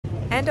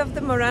End of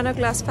the Murano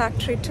glass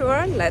factory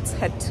tour. Let's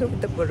head to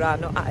the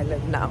Burano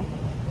Island now.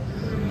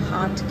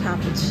 Hot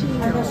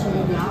cappuccino.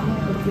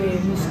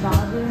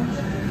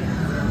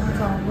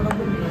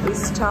 We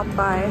stopped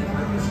by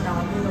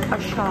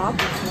a shop,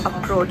 a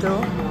proto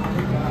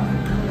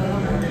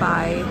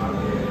by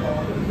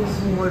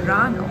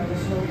Murano.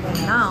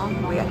 And now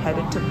we are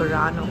headed to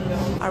Burano.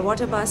 Our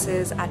water bus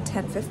is at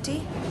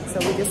 10:50, so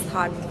we just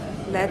thought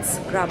let's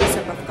grab a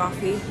sip of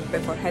coffee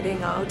before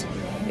heading out.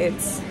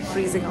 It's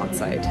freezing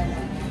outside.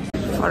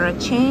 For a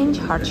change,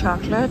 hot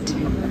chocolate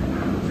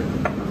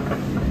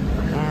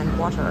and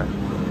water.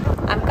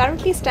 I'm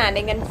currently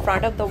standing in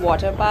front of the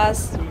water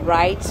bus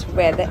right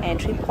where the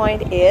entry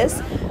point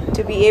is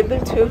to be able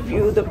to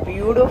view the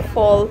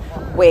beautiful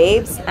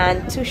waves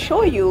and to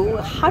show you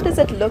how does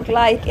it look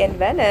like in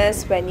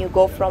Venice when you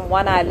go from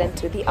one island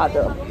to the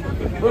other.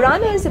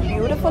 Burano is a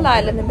beautiful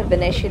island in the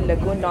Venetian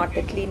lagoon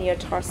nautically near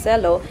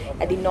Torcello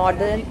at the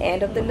northern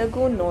end of the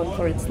lagoon, known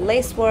for its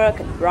lacework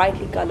and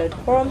brightly colored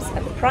homes,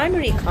 and the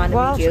primary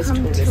economy is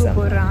tourism.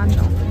 Welcome to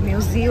Burano,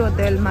 Museo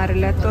del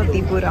Rialto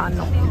di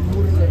Burano.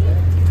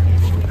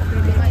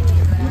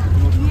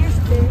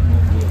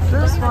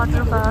 This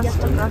water bus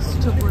took us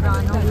to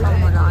Burano from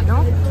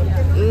Murano.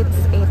 It's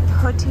a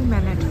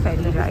 30-minute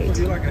ferry ride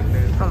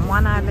from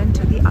one island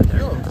to the other.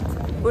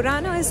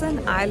 Burano is an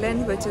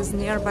island which is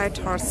nearby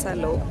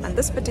Torcello, and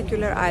this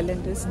particular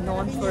island is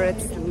known for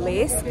its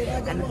lace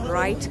and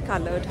bright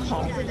colored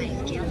home.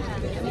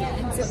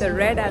 So the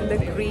red and the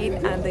green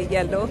and the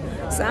yellow.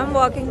 So I'm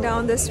walking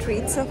down the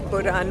streets of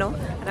Burano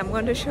and I'm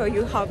going to show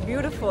you how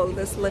beautiful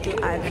this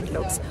little island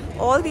looks.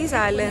 All these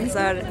islands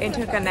are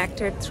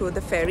interconnected through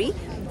the ferry.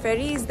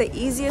 Ferry is the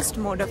easiest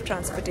mode of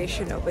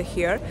transportation over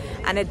here,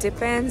 and it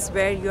depends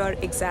where you are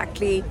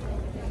exactly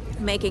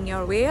making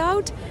your way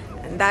out,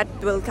 and that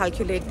will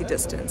calculate the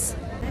distance.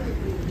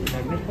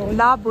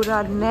 La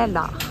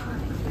Buranella.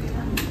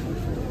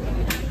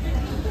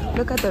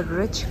 Look at the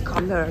rich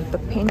color, the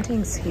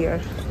paintings here.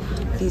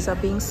 These are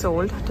being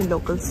sold to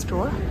local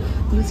store.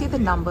 You see the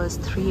numbers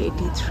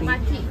 383.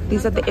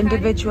 These are the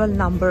individual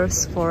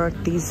numbers for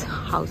these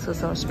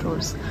houses or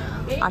stores.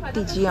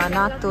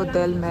 Artigianato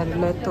del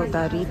Merleto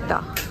da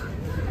Rita.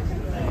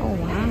 Oh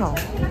wow.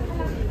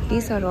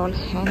 These are all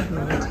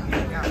handmade.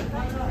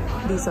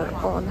 These are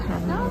all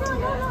handmade.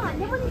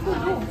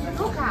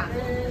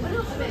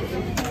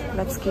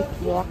 Let's keep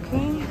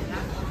walking.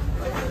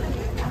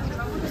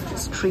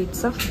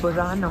 Streets of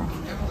Burano.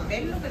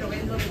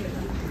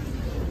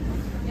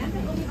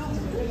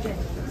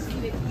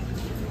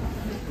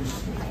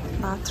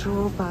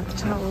 Bathrobe, bath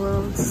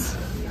towels,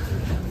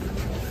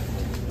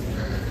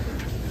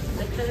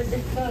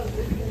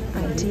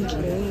 antique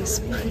lace,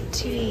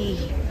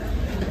 pretty.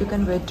 You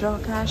can withdraw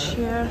cash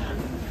here.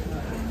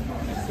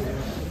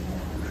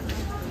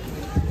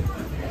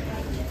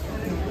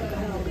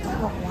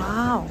 Oh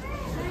wow,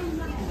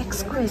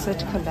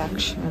 exquisite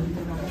collection.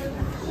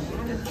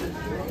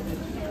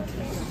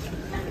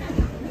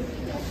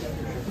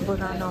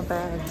 Burano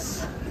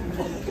bags.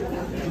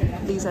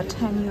 These are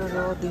 10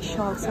 euro, these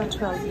shawls are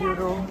 12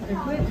 euro.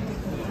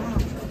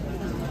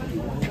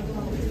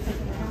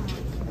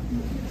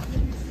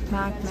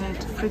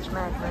 Magnet, fridge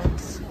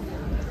magnets,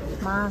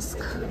 mask.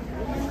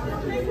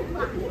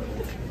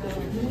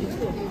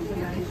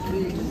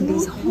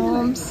 These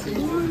homes,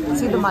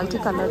 see the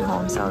multicolored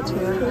homes out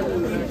here.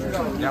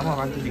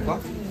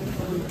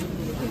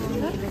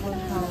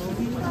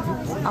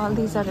 All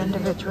these are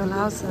individual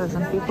houses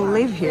and people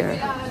live here.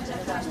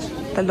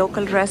 The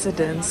local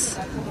residents.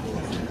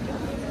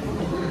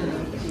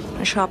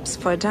 Shops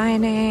for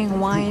dining,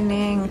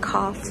 wining,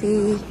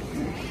 coffee,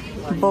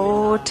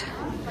 boat.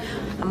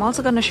 I'm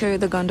also going to show you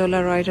the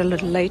gondola ride a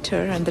little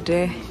later in the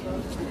day.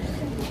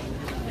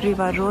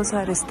 Riva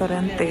Rosa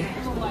Ristorante.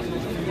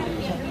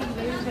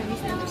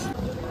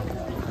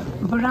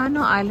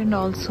 Burano Island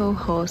also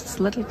hosts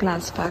little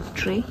glass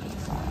factory,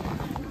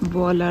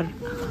 Vaula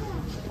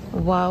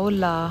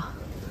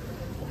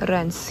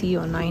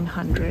Rancio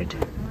 900.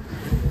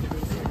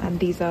 And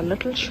these are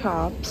little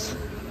shops,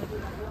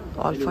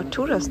 all for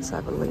tourists,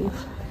 I believe.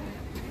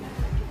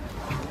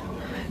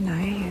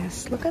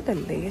 Nice. Look at the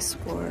lace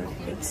work.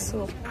 It's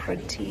so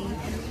pretty,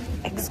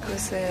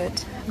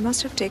 exquisite. It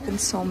must have taken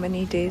so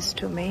many days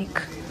to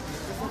make.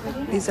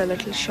 These are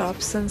little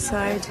shops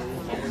inside.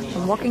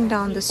 I'm walking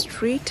down the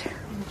street.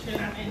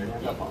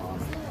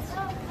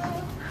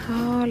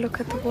 Oh, look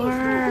at the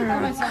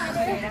work.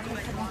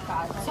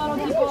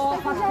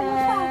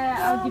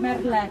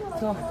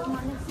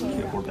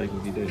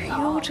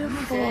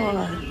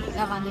 Beautiful.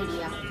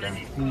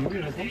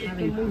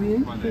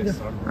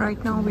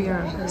 Right now we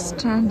are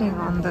standing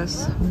on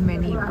this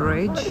mini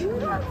bridge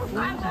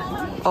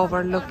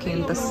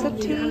overlooking the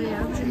city,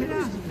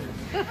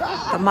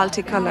 the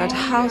multicolored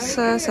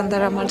houses, and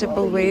there are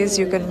multiple ways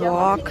you can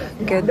walk,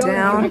 get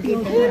down. Be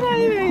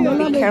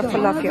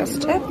careful of your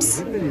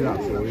steps.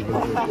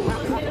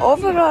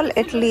 Overall,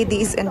 Italy,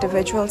 these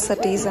individual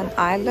cities and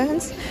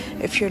islands,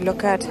 if you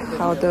look at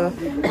how the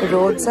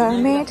roads are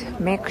made,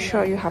 make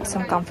sure you have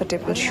some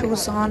comfortable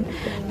shoes on,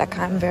 like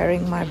I'm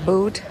wearing my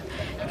boot.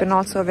 You can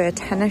also wear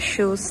tennis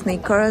shoes,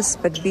 sneakers,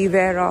 but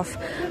beware of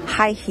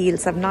high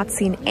heels. I've not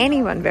seen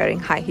anyone wearing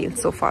high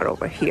heels so far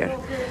over here.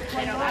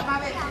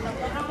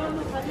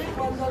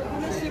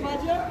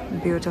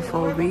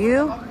 Beautiful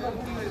view.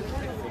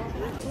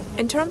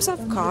 In terms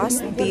of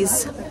cost,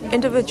 these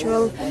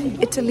individual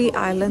Italy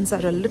islands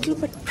are a little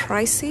bit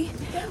pricey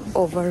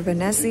over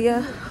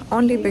Venezia,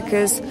 only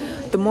because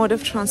the mode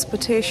of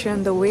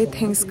transportation, the way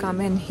things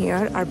come in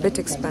here are a bit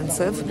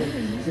expensive.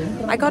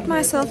 I got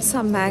myself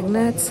some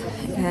magnets,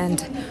 and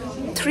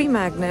 3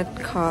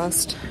 magnets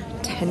cost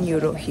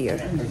 €10 here.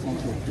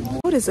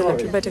 Food is a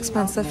little bit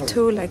expensive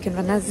too, like in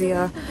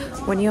Venezia,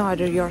 when you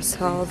order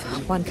yourself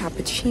 1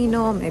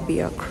 cappuccino, maybe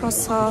a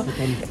croissant,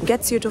 it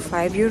gets you to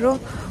 €5.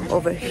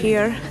 Over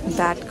here,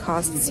 that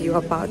costs you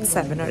about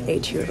 €7 or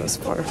 €8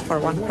 for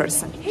one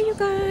person. Hey you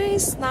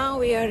guys, now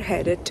we are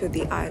headed to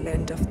the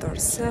island of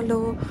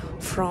Torcello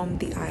from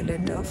the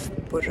island of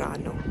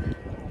Burano.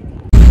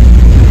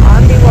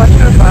 On the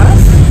water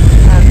bus,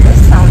 and this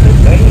sounded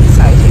very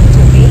exciting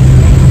to me.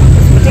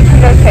 This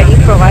particular ferry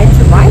provides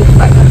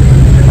Wi-Fi.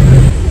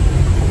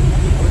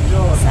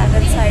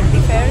 Sat inside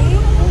the ferry,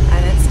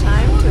 and it's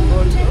time to go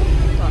to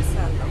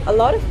Torcello. A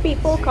lot of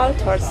people call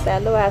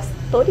Torcello as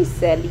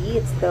Torricelli.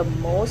 It's the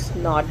most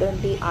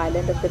northerly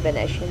island of the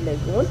Venetian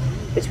lagoon.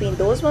 Between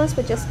those ones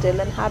which are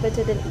still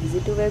inhabited and easy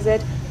to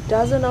visit,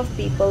 dozens of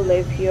people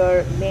live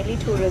here, mainly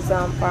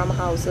tourism,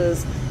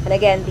 farmhouses, and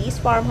again these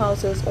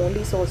farmhouses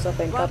only source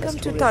of income Welcome is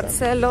to tourism.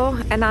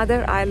 Torcello,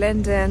 another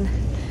island in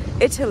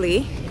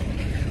Italy.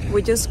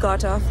 We just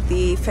got off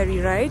the ferry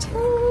ride,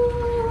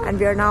 and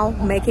we are now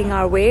making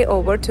our way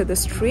over to the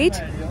street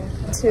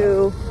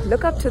to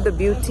look up to the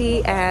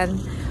beauty and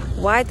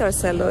why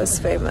Torcello is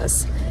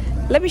famous.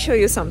 Let me show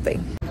you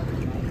something.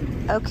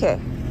 Okay,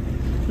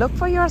 look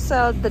for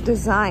yourself the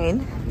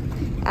design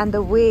and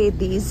the way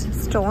these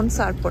stones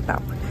are put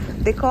up.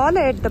 They call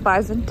it the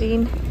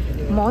Byzantine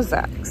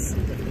mosaics,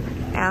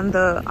 and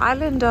the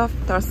island of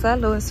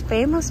Torcello is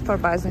famous for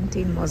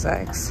Byzantine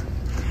mosaics.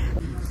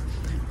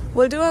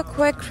 We'll do a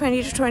quick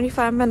 20 to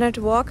 25 minute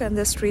walk in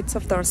the streets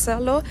of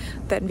Torcello,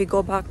 then we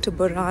go back to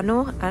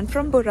Burano, and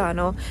from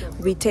Burano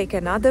we take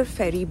another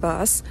ferry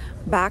bus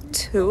back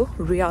to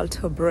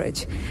Rialto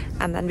Bridge,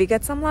 and then we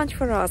get some lunch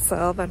for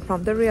ourselves, and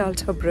from the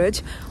Rialto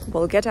Bridge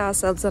we'll get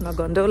ourselves on a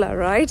gondola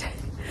ride.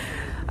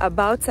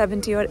 About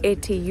 70 or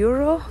 80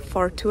 euro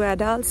for 2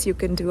 adults. You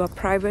can do a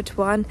private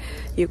one,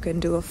 you can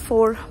do a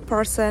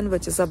 4-person,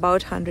 which is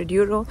about 100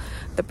 euro.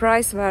 The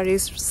price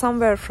varies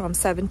somewhere from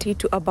 70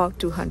 to about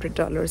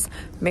 $200.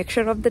 Make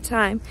sure of the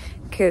time,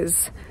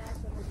 because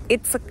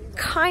it's a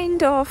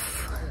kind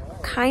of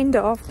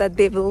that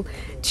they will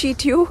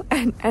cheat you,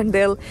 and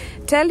they'll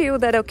tell you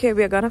that okay,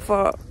 we're gonna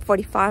for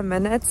 45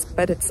 minutes,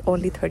 but it's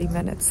only 30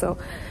 minutes. So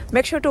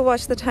make sure to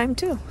watch the time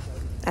too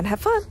and have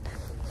fun.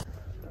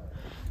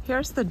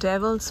 Here's the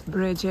Devil's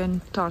Bridge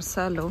in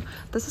Torcello.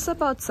 This is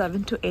about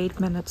 7 to 8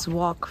 minutes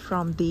walk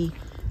from the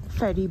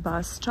ferry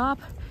bus stop.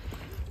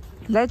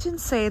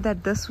 Legends say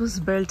that this was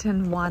built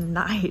in one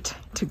night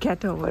to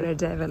get over a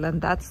devil,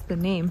 and that's the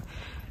name,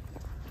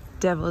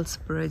 Devil's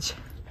Bridge.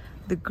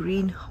 The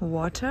green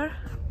water,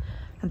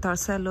 and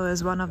Torcello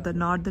is one of the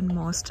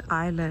northernmost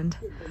island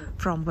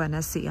from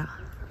Venezia.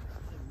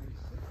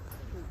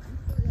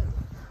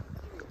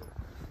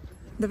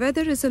 The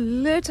weather is a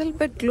little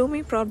bit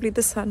gloomy. Probably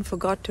the sun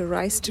forgot to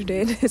rise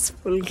today in its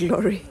full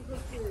glory.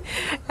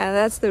 And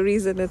that's the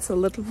reason it's a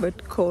little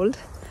bit cold.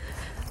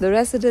 The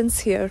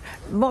residents here,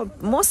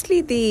 mostly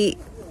the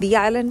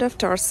island of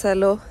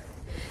Torcello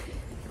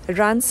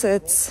runs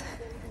its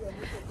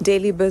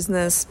daily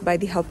business by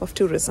the help of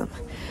tourism.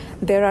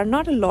 There are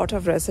not a lot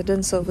of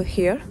residents over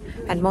here,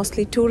 and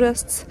mostly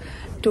tourists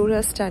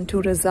and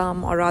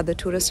tourism, or rather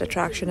tourist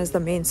attraction, is the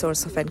main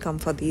source of income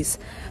for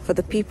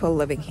the people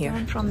living here.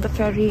 From the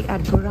ferry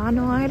at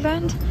Burano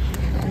Island,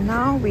 and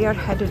now we are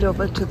headed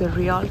over to the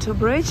Rialto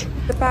Bridge.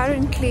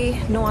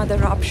 Apparently no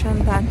other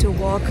option than to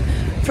walk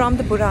from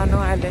the Burano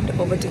Island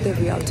over to the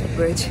Rialto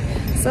Bridge.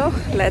 So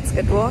let's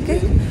get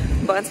walking,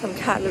 burn some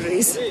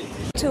calories.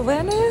 To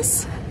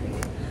Venice.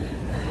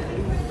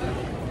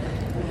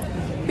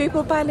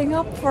 People piling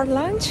up for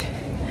lunch.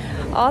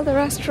 All the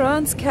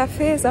restaurants,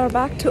 cafes are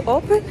back to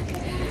open,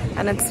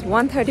 and it's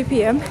 1:30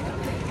 p.m.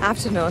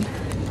 afternoon.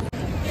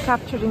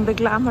 Capturing the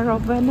glamour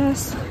of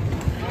Venice.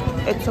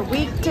 It's a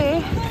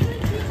weekday.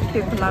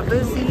 People are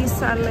busy,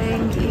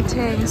 selling,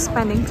 eating,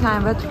 spending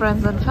time with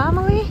friends and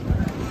family.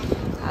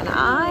 And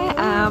I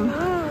am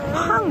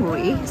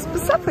hungry,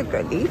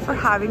 specifically for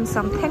having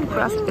some thin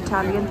crust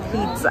Italian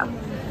pizza.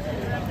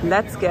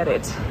 Let's get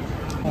it.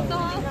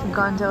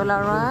 Gondola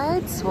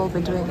rides, we'll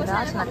be doing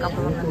that in a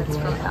couple of minutes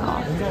from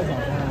now.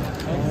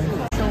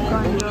 So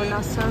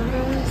gondola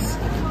service.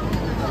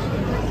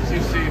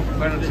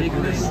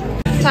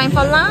 Time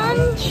for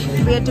lunch.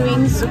 We are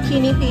doing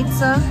zucchini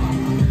pizza.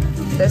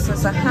 This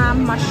is a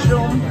ham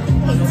mushroom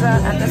pizza,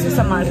 and this is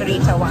a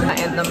margherita one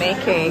in the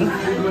making.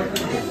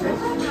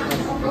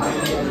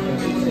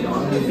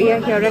 We are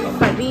here at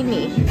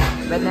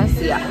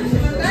Venezia.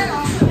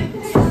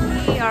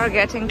 We are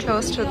getting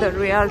close to the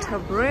Rialto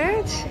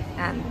bridge,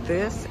 and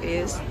this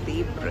is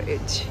the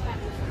bridge.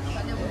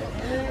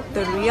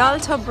 The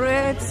Rialto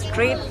bridge,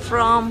 straight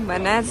from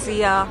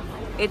Venezia,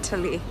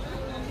 Italy.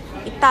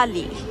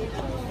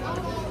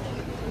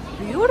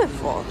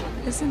 Beautiful,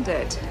 isn't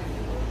it?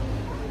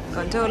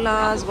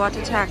 Gondolas,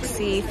 water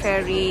taxi,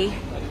 ferry.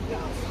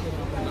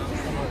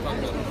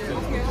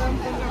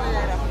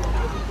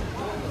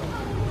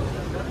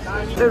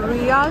 The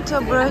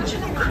Rialto bridge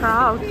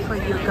crowd for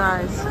you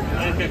guys.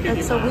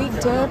 It's a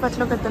weekday, but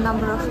look at the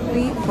number of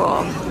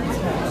people.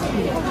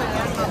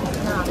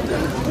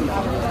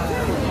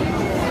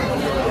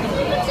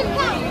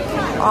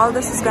 All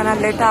this is gonna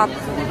lit up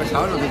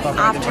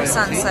after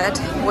sunset,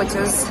 which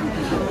is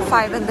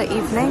 5 in the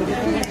evening.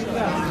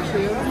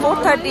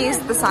 4:30 is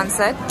the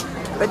sunset,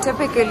 but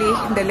typically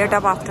they lit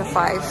up after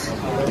 5.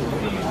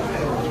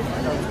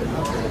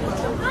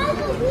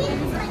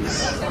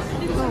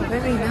 Oh,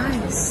 very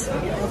nice.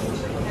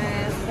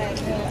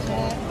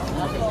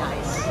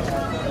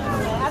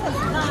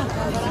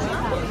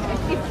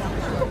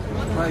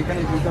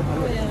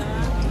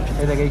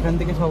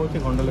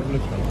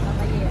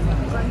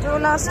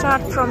 Gondola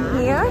start from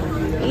here.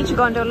 Each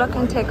gondola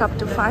can take up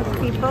to 5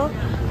 people.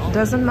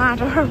 Doesn't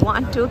matter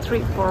 1, 2,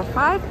 3, 4,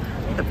 5.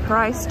 The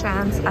price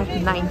stands at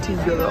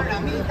 €90.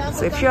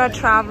 So if you are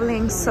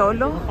traveling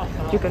solo,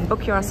 you can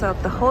book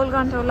yourself the whole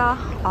gondola,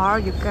 or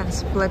you can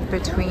split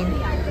between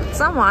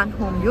someone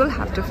whom you'll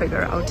have to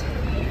figure out.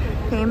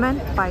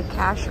 Payment by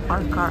cash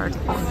or card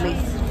only.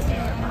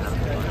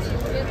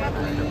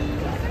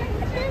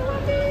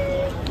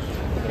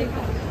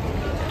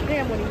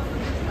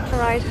 The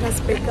ride has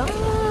begun.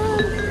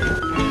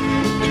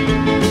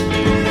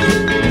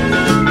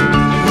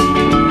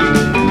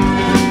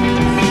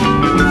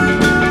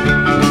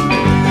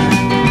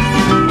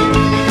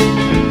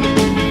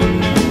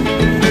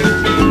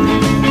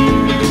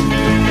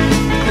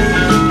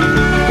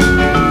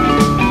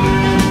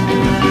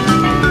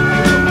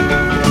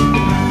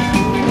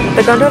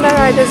 The gondola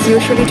ride is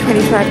usually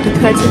 25 to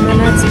 30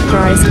 minutes,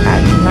 priced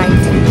at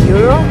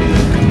 €90.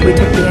 We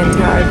took the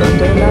entire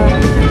gondola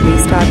and we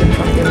started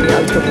from the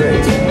Rialto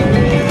bridge.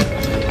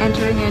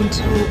 Entering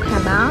into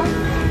canal.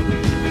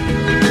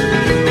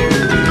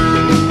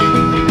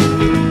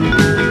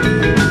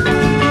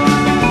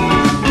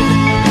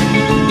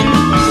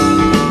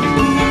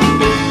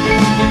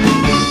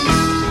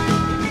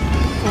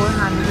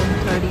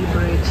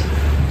 Bridge.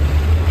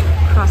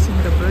 Crossing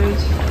the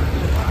bridge.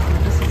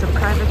 This is a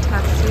private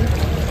taxi.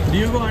 Do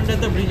you go under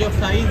the bridge of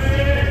Sighs?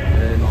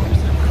 No.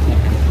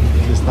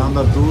 The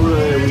standard tour,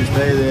 we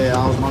stay the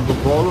house Marco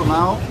Polo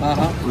now.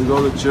 We go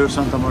to Church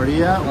Santa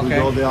Maria, we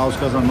go the house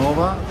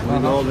Casanova, we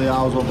go the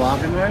house of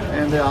Wagner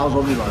and the house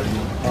of Vivaldi.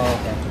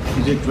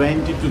 It's a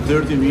 20 to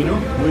 30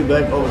 minutes, we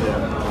back over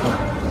there.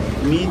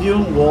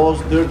 Medium was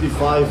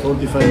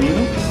 35-45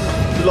 minutes.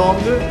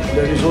 Longer,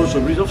 there is also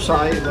Bridge of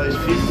Sighs, but it's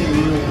 50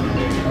 minutes.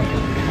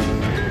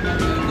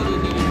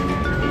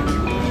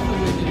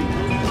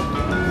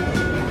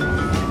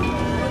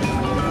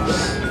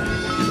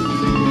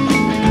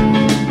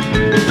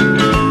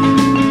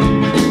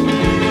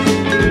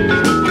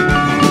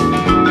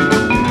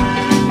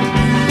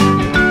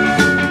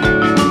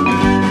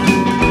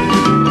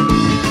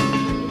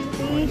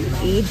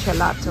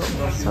 Gelato.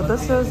 So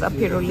this is a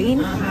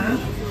pyroline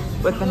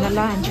with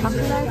vanilla and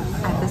chocolate,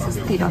 and this is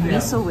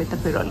tiramisu with a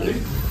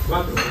pyroline.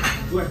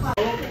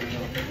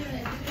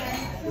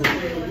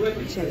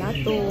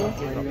 Gelato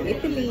from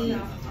Italy.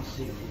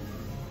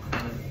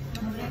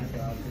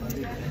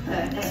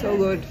 So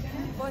good.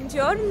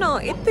 Buongiorno,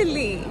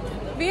 Italy.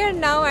 We are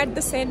now at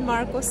the San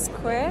Marco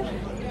Square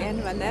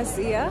in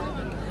Venezia.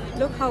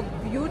 Look how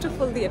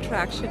beautiful the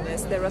attraction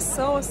is. There are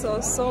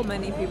so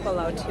many people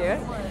out here.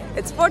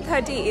 It's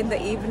 4:30 in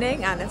the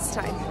evening and it's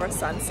time for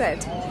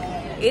sunset.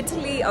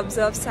 Italy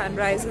observes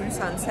sunrise and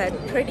sunset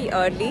pretty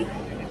early.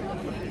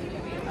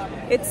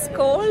 It's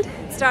cold,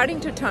 starting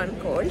to turn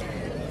cold.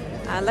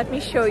 Let me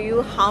show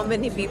you how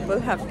many people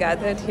have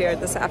gathered here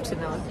this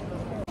afternoon.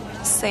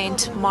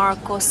 St.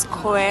 Marco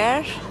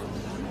Square.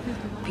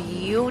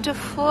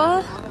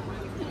 Beautiful.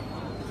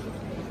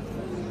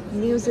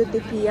 Museo di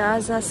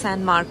Piazza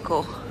San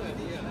Marco.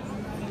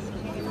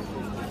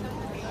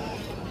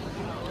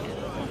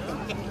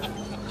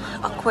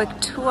 A quick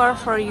tour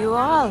for you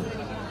all.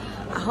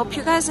 I hope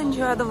you guys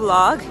enjoyed the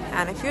vlog,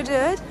 and if you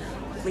did,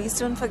 please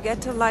don't forget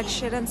to like,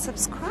 share and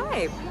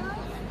subscribe.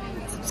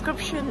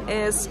 Subscription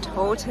is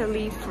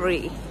totally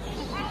free.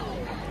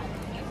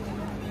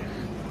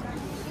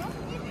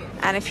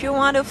 And if you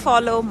want to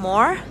follow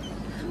more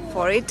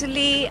for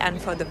Italy and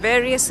for the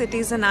various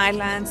cities and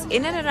islands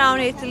in and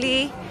around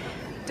Italy,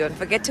 don't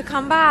forget to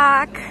come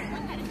back.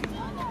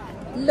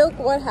 Look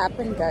what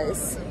happened,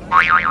 guys.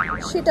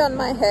 Shit on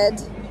my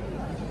head.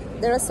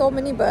 There are so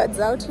many birds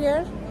out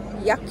here.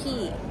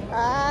 Yucky.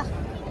 I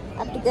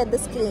have to get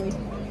this cleaned.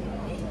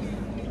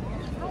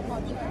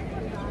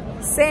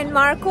 San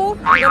Marco,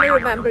 I'm gonna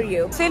remember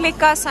you.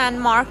 Basilica San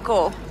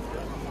Marco.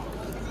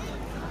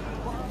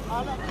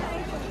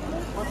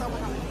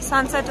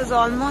 Sunset is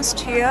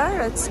almost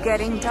here. It's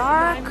getting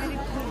dark.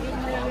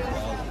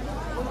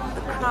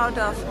 The crowd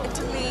of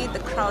Italy, the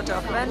crowd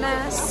of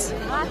Venice.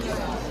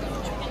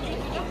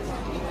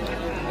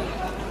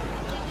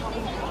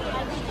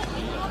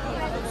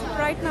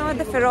 Right now at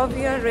the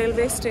Ferrovia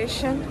railway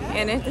station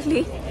in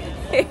Italy.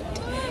 It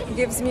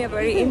gives me a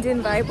very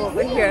Indian vibe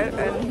over here,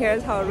 and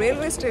here's how a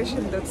railway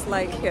station looks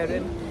like here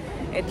in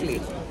Italy.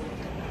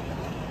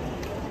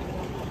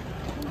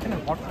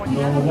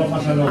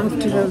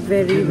 After a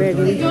very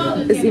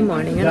busy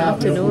morning and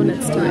afternoon,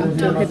 it's time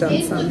to hit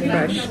on some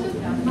fresh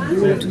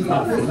brewed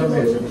coffee.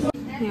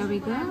 Here we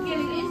go.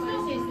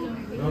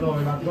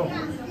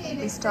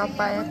 We stopped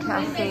by a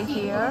cafe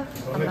here,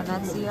 a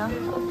Venezia.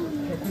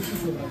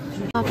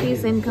 Coffee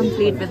is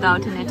incomplete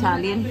without an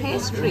Italian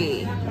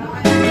pastry.